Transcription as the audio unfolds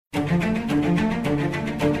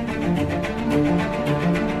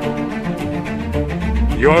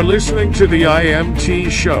You're listening to the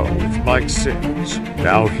IMT Show with Mike Sims.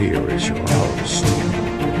 Now here is your host.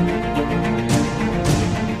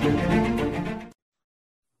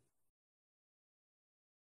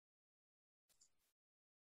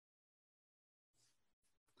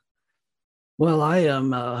 Well, I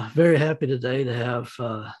am very happy today to have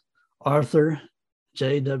Arthur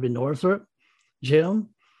J.W. Northrup, Jim,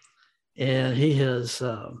 and he has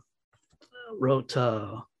wrote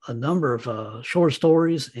a number of short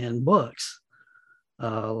stories and books,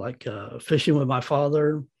 like Fishing with My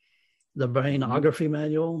Father, The Brainography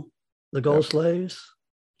Manual, The Gold Slaves,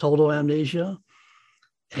 Total Amnesia,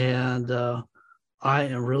 and I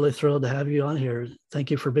am really thrilled to have you on here. Thank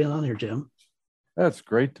you for being on here, Jim. That's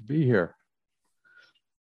great to be here.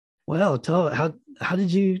 Well, how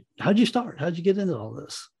did you start? How did you get into all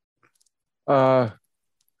this?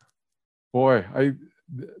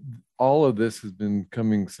 All of this has been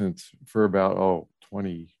coming for about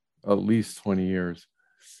 20, at least 20 years.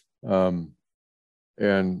 And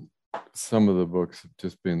some of the books have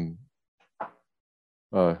just been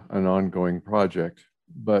an ongoing project,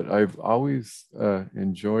 but I've always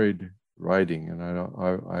enjoyed writing, and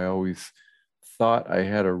I always thought I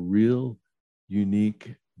had a real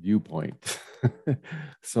unique viewpoint,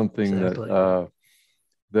 something Exactly.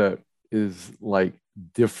 that is like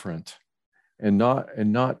different and not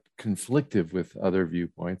conflictive with other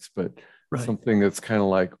viewpoints, but something that's kind of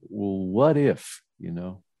like, well, what if,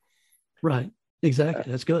 Right.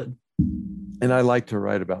 Exactly. That's good. And I like to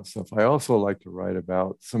write about stuff. I also like to write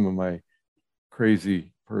about some of my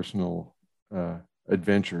crazy personal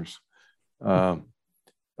adventures. For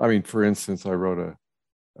instance, I wrote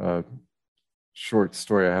a short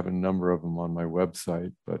story. I have a number of them on my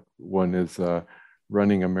website, but one is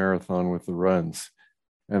running a marathon with the Runs.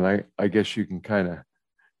 And I guess you can kind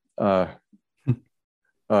of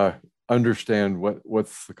understand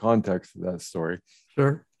what's the context of that story.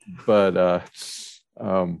 Sure. But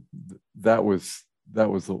that was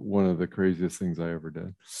one of the craziest things I ever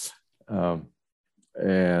did.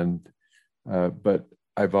 But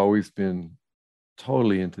I've always been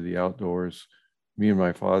totally into the outdoors. Me and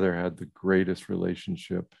my father had the greatest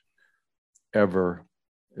relationship ever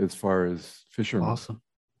as far as fishermen.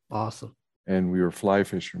 Awesome. And we were fly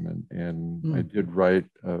fishermen. And I did write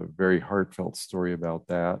a very heartfelt story about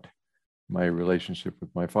that, my relationship with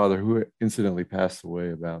my father, who incidentally passed away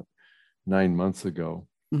about 9 months ago.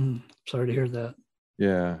 Sorry to hear that.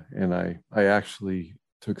 Yeah. And I actually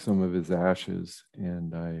took some of his ashes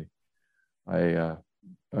and I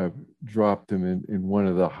dropped them in one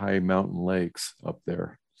of the high mountain lakes up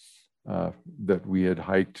there that we had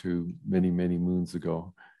hiked to many, many moons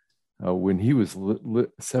ago. When he was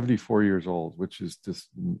 74 years old, which is just,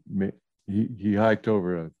 he hiked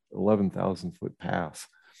over a 11,000 foot pass.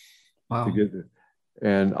 Wow. To get there.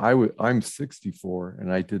 And I'm 64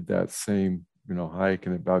 and I did that same, hike,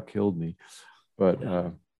 and it about killed me. But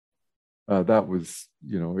that was,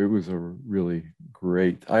 it was a really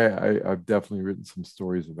great, I've definitely written some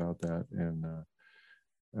stories about that, and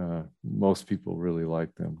most people really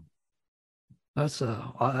like them. That's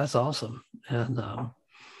awesome. And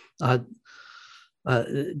to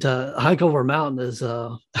hike over a mountain is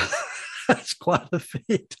that's quite a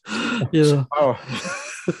feat. Oh,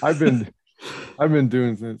 I've been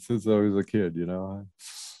doing it since I was a kid.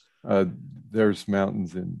 There's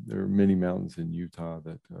there are many mountains in Utah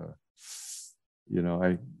that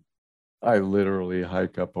I literally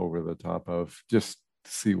hike up over the top of just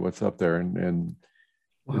to see what's up there, and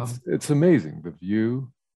wow. It's amazing, the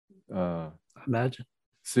view. Imagine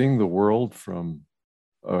seeing the world from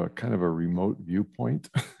kind of a remote viewpoint,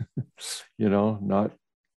 not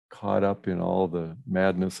caught up in all the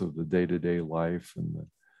madness of the day-to-day life, and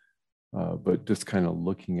but just kind of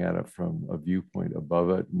looking at it from a viewpoint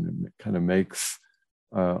above it, and it kind of makes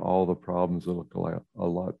all the problems look a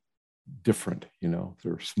lot different.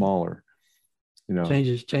 They're smaller.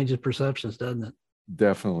 Changes perceptions, doesn't it?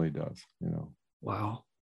 Definitely does. Wow,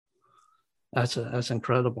 that's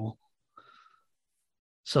incredible.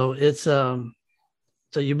 So it's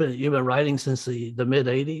so you've been writing since the mid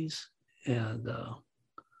 '80s, and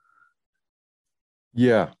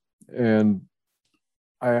yeah, and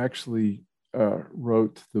I actually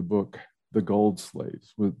wrote the book The Gold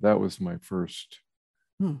Slaves. That was my first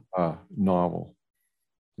novel.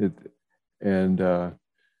 It's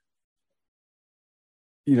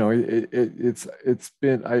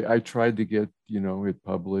been, I tried to get it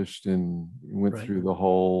published, and went through the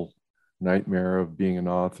whole nightmare of being an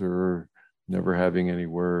author, never having any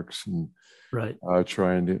works, and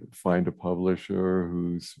trying to find a publisher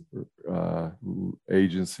whose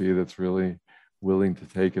agency that's really willing to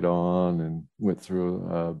take it on, and went through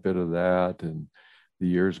a bit of that, and the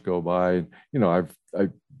years go by. And, you know, I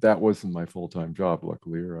that wasn't my full-time job,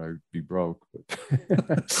 luckily, or I'd be broke.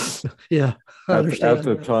 But Yeah, I understand. at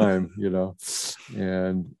the time, you know,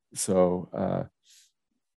 and so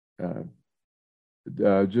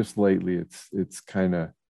just lately, it's kind of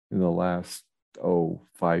in the last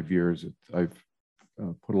 5 years, I've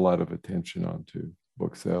put a lot of attention onto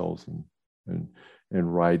book sales and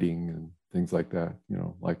writing and things like that. You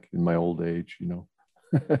know, like in my old age, you know.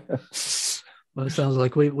 Well, it sounds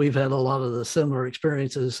like we've had a lot of the similar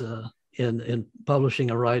experiences in publishing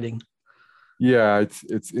and writing. Yeah,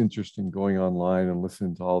 it's interesting going online and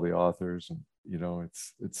listening to all the authors, and you know,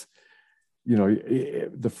 it's you know,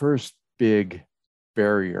 the first big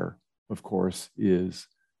barrier, of course, is,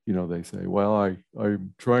 you know, they say, well,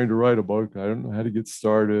 I'm trying to write a book, I don't know how to get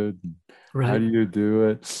started. Right. How do you do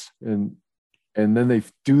it? And then they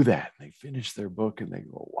do that, and they finish their book, and they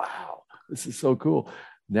go, wow, this is so cool.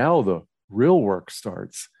 Now the real work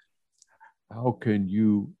starts. How can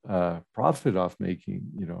you profit off making,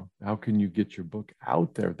 you know, how can you get your book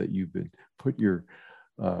out there that you've been put your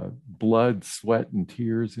blood, sweat, and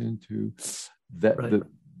tears into? That right.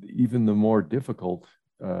 Even the more difficult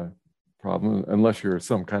problem, unless you're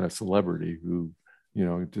some kind of celebrity who, you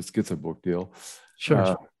know, just gets a book deal.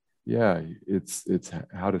 Sure. Yeah, it's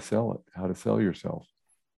how to sell it, how to sell yourself.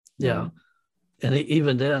 Yeah, and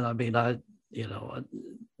even then, I mean, I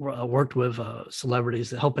worked with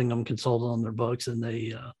celebrities, helping them consult on their books, and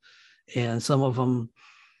and some of them,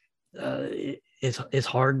 it's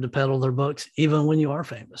hard to peddle their books even when you are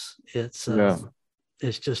famous. It's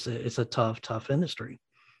just it's a tough industry.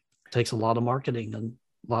 It takes a lot of marketing and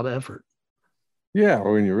a lot of effort. Yeah,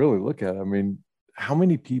 when you really look at it, I mean, how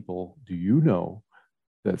many people do you know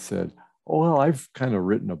that said, oh, well, I've kind of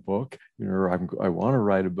written a book, you know, or I want to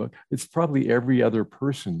write a book? It's probably every other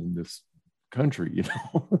person in this country, you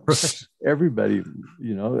know. Right. Everybody,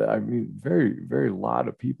 you know, I mean, very, very lot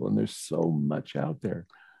of people, and there's so much out there.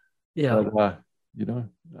 Yeah. But, you know,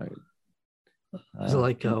 there's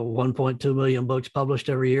like 1.2 million books published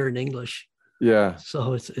every year in English. Yeah.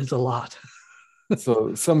 So it's a lot.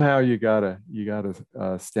 So somehow you gotta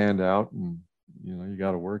stand out, and, you know, you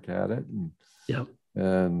got to work at it. And yeah.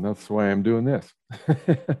 And that's why I'm doing this.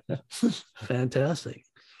 Fantastic.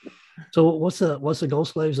 So what's the Gold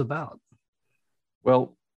Slaves about?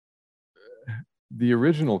 Well, the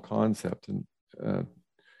original concept, and you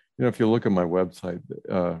know, if you look at my website,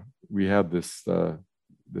 we have this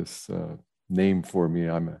name for me.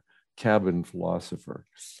 I'm a cabin philosopher,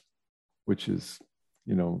 which is,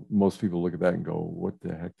 you know, most people look at that and go, what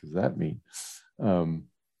the heck does that mean?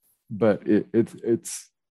 But it's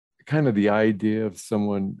kind of the idea of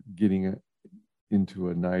someone getting into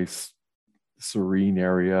a nice serene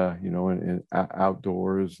area, you know, and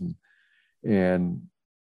outdoors, and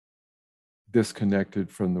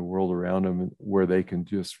disconnected from the world around them, where they can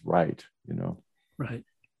just write, you know. Right.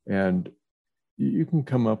 And you can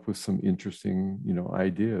come up with some interesting, you know,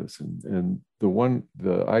 ideas. And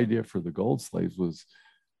the idea for the Gold Slaves was,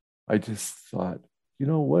 I just thought, you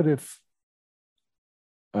know, what if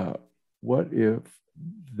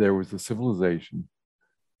there was a civilization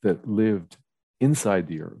that lived inside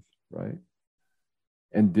the earth, right,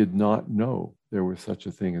 and did not know there was such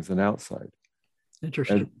a thing as an outside.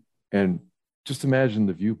 Interesting. And just imagine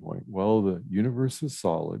the viewpoint. Well, the universe is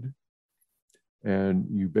solid, and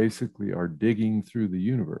you basically are digging through the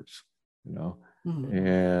universe, you know. Mm-hmm.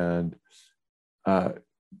 And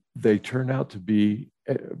they turn out to be,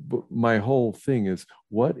 my whole thing is,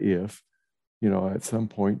 what if, you know, at some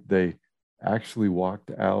point they actually walked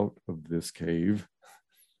out of this cave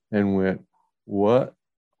and went, what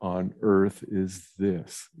on earth is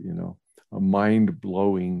this? You know, a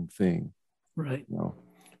mind-blowing thing. Right. You know?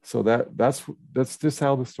 So that's just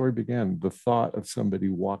how the story began. The thought of somebody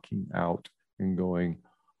walking out and going,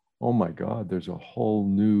 oh my God, there's a whole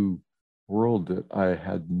new world that I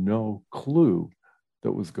had no clue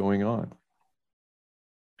that was going on.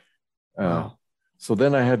 Wow. So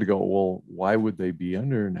then I had to go, well, why would they be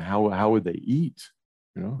under, and how would they eat?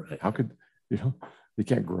 You know, right. How could, you know, they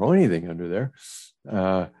can't grow anything under there.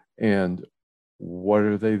 And what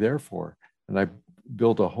are they there for? And I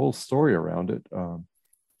built a whole story around it.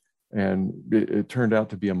 And it turned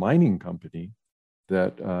out to be a mining company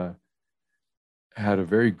that had a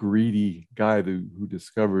very greedy guy who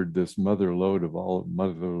discovered this mother lode of all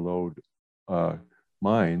mother lode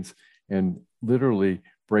mines, and literally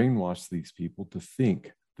brainwashed these people to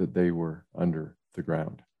think that they were under the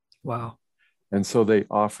ground. Wow. And so they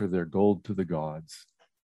offer their gold to the gods,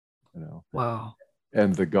 you know. Wow.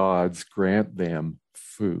 And the gods grant them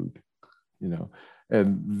food. you know,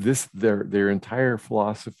 and this their entire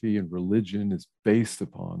philosophy and religion is based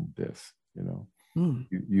upon this, you know.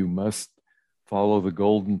 You must follow the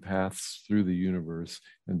golden paths through the universe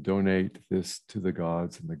and donate this to the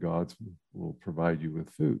gods, and the gods will provide you with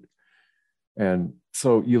food. And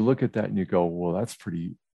so you look at that and you go, well, that's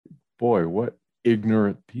pretty, boy, what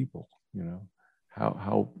ignorant people, you know,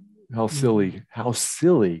 how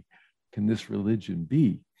silly can this religion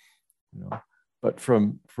be, you know? But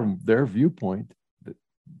from their viewpoint,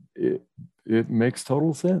 it makes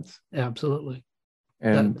total sense. Absolutely.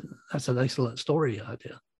 And that's an excellent story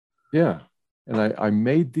idea. Yeah. And I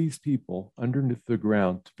made these people underneath the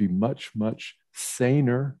ground to be much, much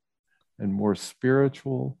saner and more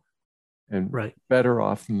spiritual and better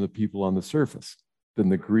off than the people on the surface, than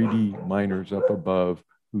the greedy miners up above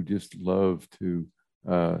who just love to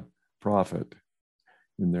profit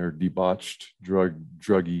in their debauched,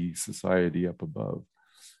 druggy society up above.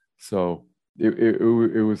 So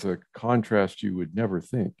it was a contrast you would never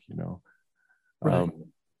think, you know.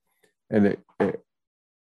 And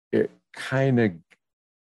it kind of,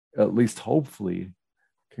 at least hopefully,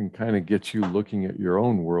 can kind of get you looking at your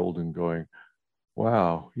own world and going,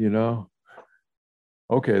 wow, you know,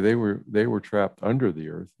 okay, they were trapped under the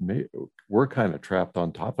earth. We're kind of trapped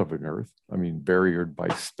on top of an earth. I mean, barriered by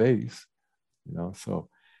space, you know. So,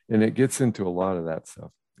 and it gets into a lot of that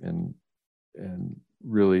stuff, and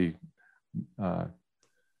really,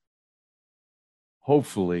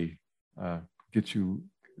 hopefully, get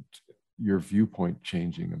your viewpoint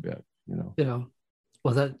changing a bit, you know. Yeah.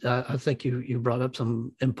 Well, that I think you brought up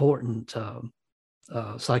some important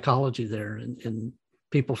psychology there, and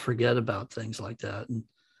people forget about things like that, and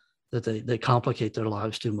that they complicate their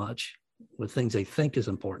lives too much with things they think is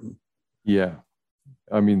important. Yeah.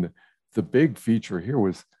 I mean, the big feature here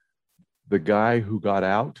was the guy who got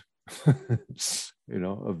out, you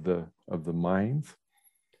know, of the mines,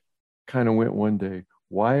 kind of went one day,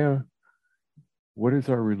 what is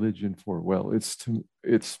our religion for? Well,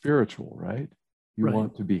 it's spiritual, right? You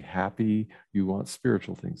want to be happy. You want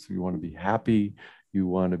spiritual things. So you want to be happy. You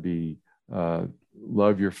want to be,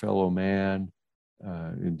 love your fellow man,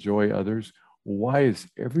 enjoy others. Why is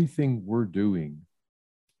everything we're doing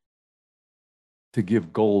to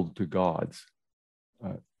give gold to gods?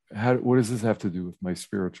 What does this have to do with my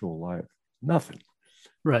spiritual life? Nothing.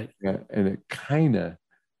 Right. And it kind of,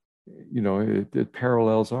 you know, it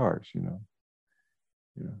parallels ours, you know.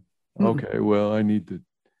 Okay, well, I need to,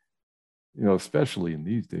 you know, especially in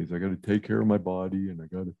these days, I got to take care of my body, and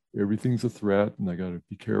everything's a threat, and I got to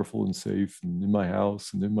be careful and safe, and in my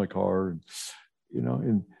house and in my car, and, you know,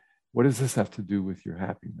 and what does this have to do with your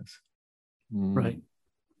happiness? Right.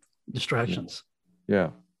 Distractions.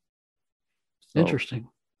 Yeah. Interesting.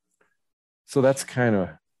 So that's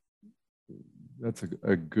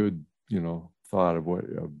a good, you know, thought of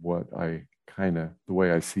what I kind of, the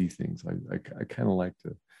way I see things. I kind of like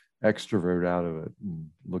to extrovert out of it and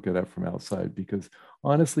look at it from outside, because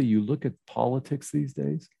honestly, you look at politics these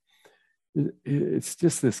days, it's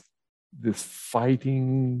just this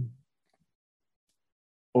fighting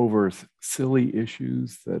over silly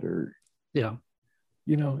issues that are, you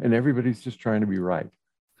know, and everybody's just trying to be right.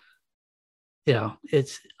 Yeah,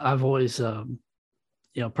 I've always, you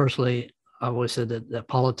know, personally, I've always said that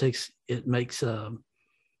politics, it makes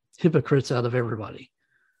hypocrites out of everybody.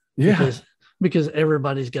 Yeah. Because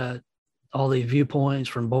everybody's got all these viewpoints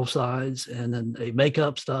from both sides, and then they make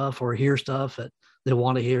up stuff or hear stuff that they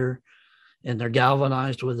want to hear, and they're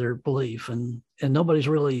galvanized with their belief, and nobody's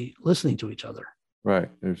really listening to each other. Right.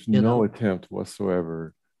 There's no attempt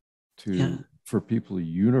whatsoever for people to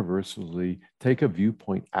universally take a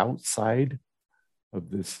viewpoint outside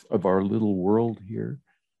of our little world here,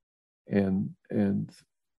 and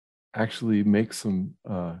actually make some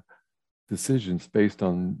decisions based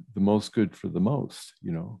on the most good for the most,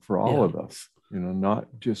 you know, for all of us, you know, not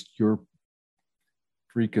just your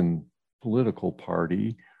freaking political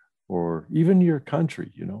party or even your country,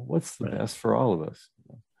 you know, what's the best for all of us. You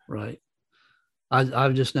know? Right.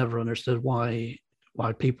 I've just never understood why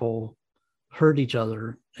people hurt each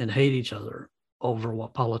other and hate each other over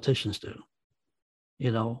what politicians do.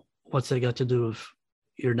 You know, what's they got to do with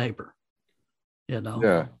your neighbor, you know?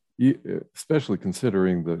 Yeah. Especially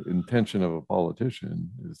considering the intention of a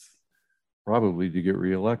politician is probably to get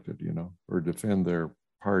reelected, you know, or defend their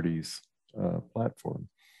party's platform.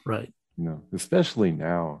 Right. You know, especially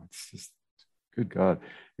now, it's just, good God,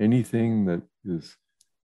 anything that is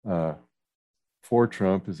for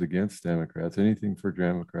Trump is against Democrats. Anything for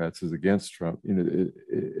Democrats is against Trump. You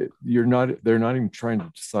know, they're not even trying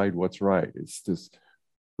to decide what's right. It's just.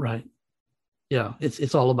 Right. Yeah.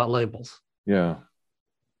 It's all about labels. Yeah.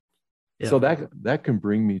 So that can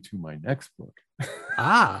bring me to my next book.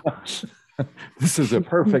 Ah, this is a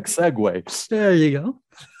perfect segue. there you go.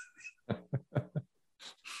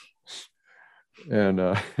 And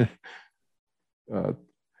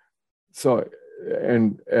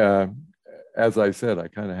as I said, I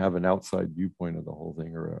kind of have an outside viewpoint of the whole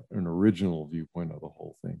thing, or an original viewpoint of the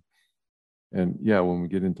whole thing. And yeah, when we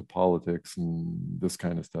get into politics and this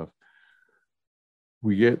kind of stuff,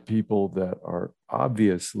 we get people that are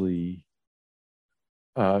obviously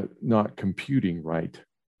not computing right?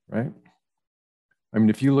 I mean,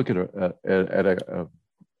 if you look at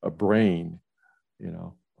a brain,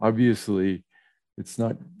 obviously it's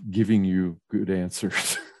not giving you good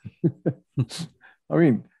answers. I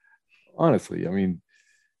mean, honestly,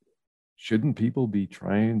 shouldn't people be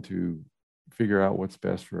trying to figure out what's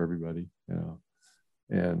best for everybody,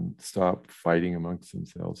 and stop fighting amongst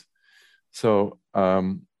themselves? So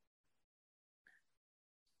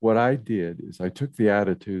what I did is I took the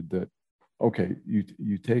attitude that, okay,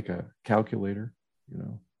 you take a calculator,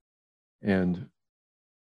 and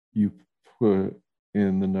you put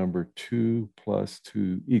in the number 2 +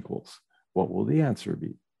 2 = what will the answer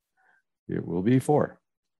be? It will be 4,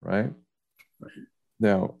 right?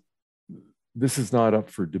 Now, this is not up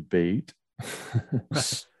for debate,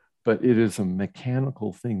 but it is a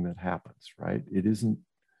mechanical thing that happens, right? It isn't,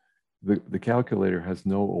 the calculator has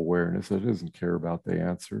no awareness. It doesn't care about the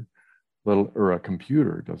answer, or a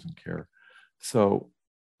computer doesn't care. So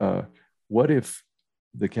what if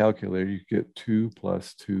the calculator, you get 2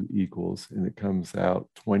 + 2 = and it comes out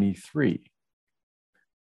 23?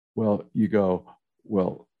 Well, you go,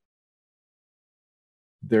 well,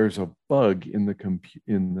 there's a bug in the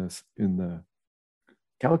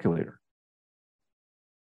calculator,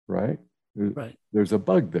 right? Right. There's a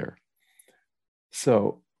bug there.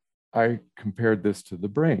 So I compared this to the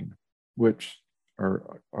brain, which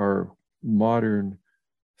are modern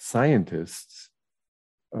scientists,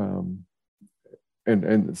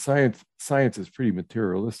 and science is pretty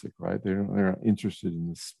materialistic, right? They're not interested in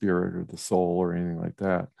the spirit or the soul or anything like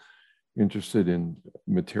that. Interested in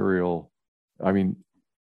material. I mean,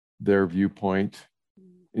 their viewpoint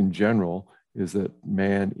in general is that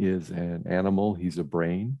man is an animal. He's a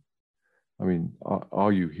brain. I mean,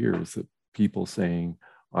 all you hear is that people saying,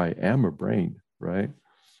 I am a brain, right?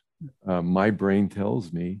 My brain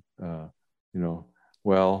tells me,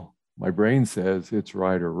 well, my brain says it's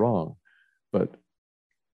right or wrong. But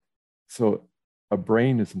so a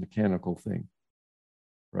brain is a mechanical thing,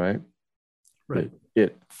 right? Right.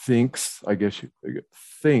 It thinks, I guess, it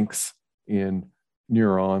thinks in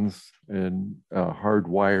neurons and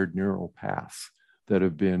hardwired neural paths that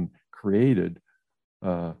have been created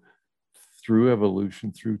through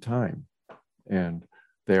evolution, through time, and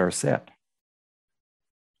they are set.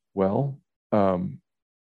 Well,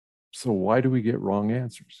 so why do we get wrong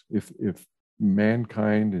answers? If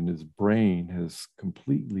mankind and his brain has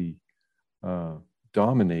completely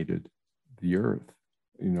dominated the earth,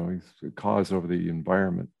 he's caused over the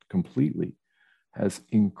environment completely, has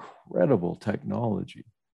incredible technology,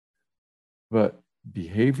 but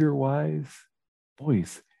behavior-wise,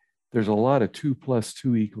 boys, there's a lot of 2 +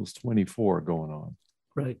 2 = 24 going on.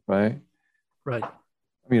 Right. I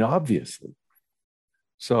mean, obviously.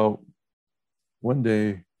 So one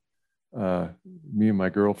day, me and my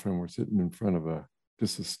girlfriend were sitting in front of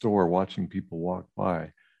just a store watching people walk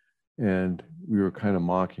by, and we were kind of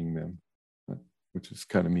mocking them, which is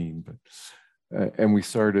kind of mean, but and we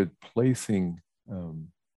started placing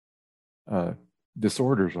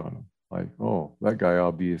disorders on them, like, oh, that guy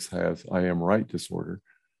obviously has I am right disorder.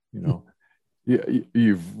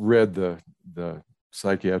 You've read the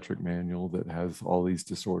psychiatric manual that has all these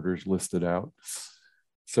disorders listed out.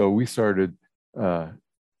 So we started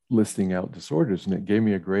listing out disorders, and it gave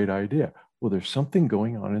me a great idea. Well, there's something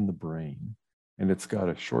going on in the brain, and it's got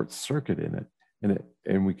a short circuit in it,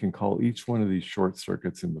 and we can call each one of these short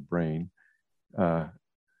circuits in the brain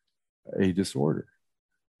a disorder.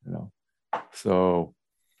 So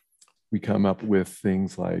we come up with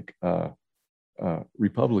things like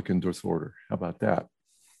Republican disorder. How about that?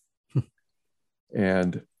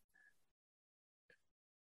 And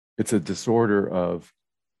it's a disorder of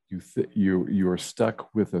you are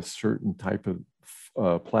stuck with a certain type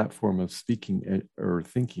of platform of speaking or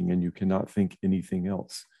thinking, and you cannot think anything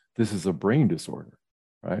else. This is a brain disorder,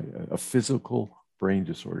 right? A physical brain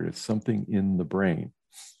disorder. It's something in the brain,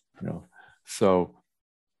 So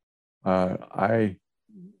I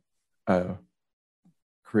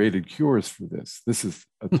created cures for this. This is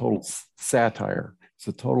a total satire. It's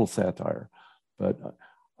a total satire. But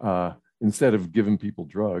instead of giving people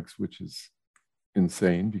drugs, which is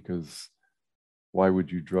insane because why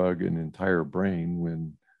would you drug an entire brain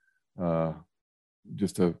when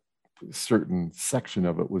just a certain section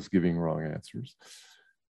of it was giving wrong answers?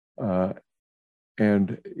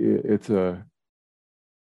 And it's a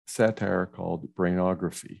satire called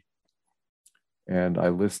Brainography. And I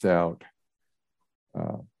list out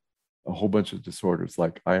a whole bunch of disorders,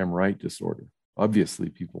 like I am right disorder. Obviously,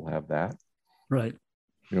 people have that. Right.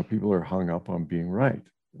 You know, people are hung up on being right.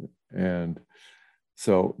 And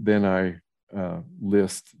so then I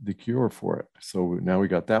list the cure for it. So now we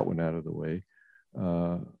got that one out of the way.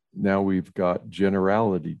 Now we've got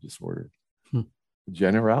generality disorder.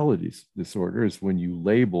 Generality disorder is when you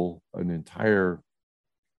label an entire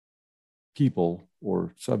people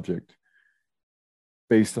or subject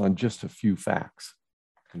based on just a few facts.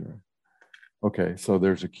 You know? Okay, so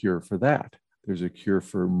there's a cure for that. There's a cure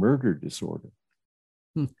for murder disorder.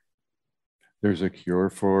 There's a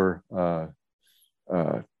cure for, I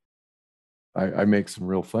make some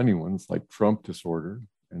real funny ones like Trump disorder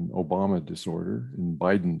and Obama disorder and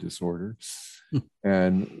Biden disorder.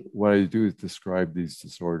 And what I do is describe these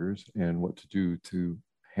disorders and what to do to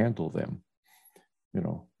handle them. You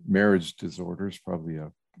know, marriage disorder is probably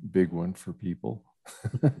a big one for people.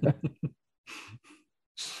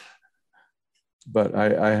 But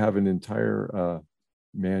I have an entire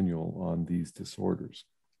manual on these disorders.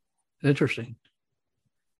 Interesting.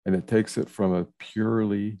 And it takes it from a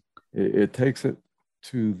purely, it takes it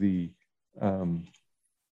to the...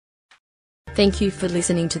 Thank you for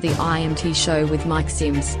listening to the IMT show with Mike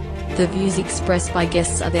Sims. The views expressed by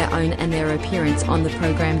guests are their own and their appearance on the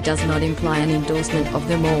program does not imply an endorsement of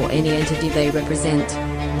them or any entity they represent.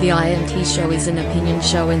 The IMT show is an opinion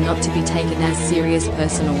show and not to be taken as serious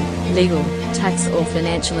personal, legal, tax or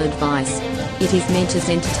financial advice. It is meant as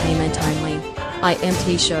entertainment only.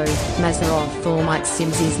 IMT show, Mazzaroff for Mike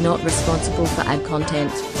Sims is not responsible for ad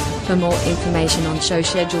content. For more information on show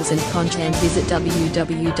schedules and content visit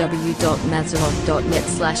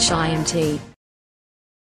www.mazzaroff.net/IMT.